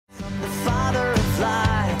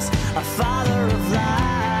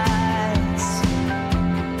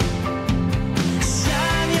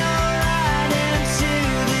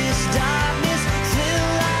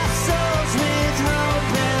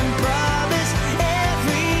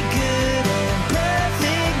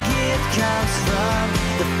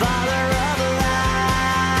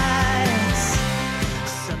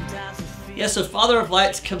so Father of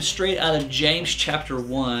Lights comes straight out of James chapter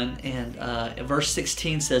 1, and verse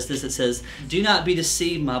 16 says this. It says, "Do not be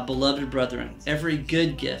deceived, my beloved brethren. Every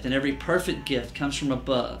good gift and every perfect gift comes from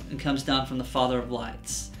above and comes down from the Father of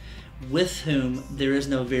lights, with whom there is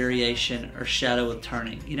no variation or shadow of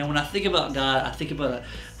turning." You know, when I think about God, I think about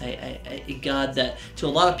a God that to a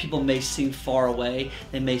lot of people may seem far away.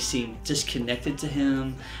 They may seem disconnected to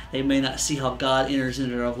Him. They may not see how God enters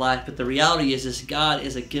into their life. But the reality is God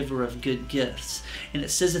is a giver of good gifts. And it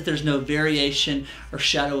says that there's no variation or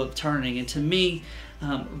shadow of turning. And to me,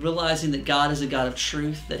 realizing that God is a God of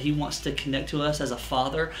truth, that He wants to connect to us as a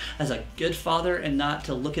father, as a good father, and not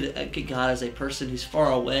to look at God as a person who's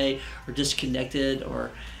far away or disconnected or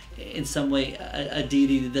in some way a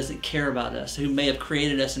deity that doesn't care about us, who may have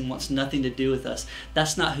created us and wants nothing to do with us.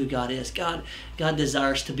 That's not who God is. God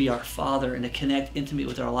desires to be our Father and to connect intimately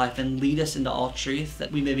with our life and lead us into all truth,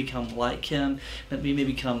 that we may become like Him, that we may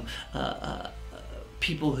become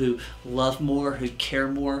people who love more, who care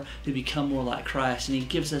more, who become more like Christ. And He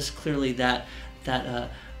gives us clearly that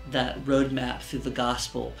roadmap through the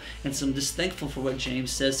gospel. And so I'm just thankful for what James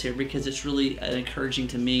says here, because it's really encouraging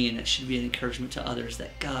to me, and it should be an encouragement to others,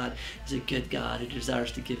 that God is a good God who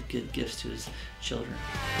desires to give good gifts to His children.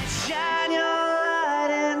 Shine your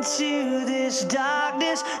light into this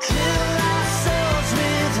darkness.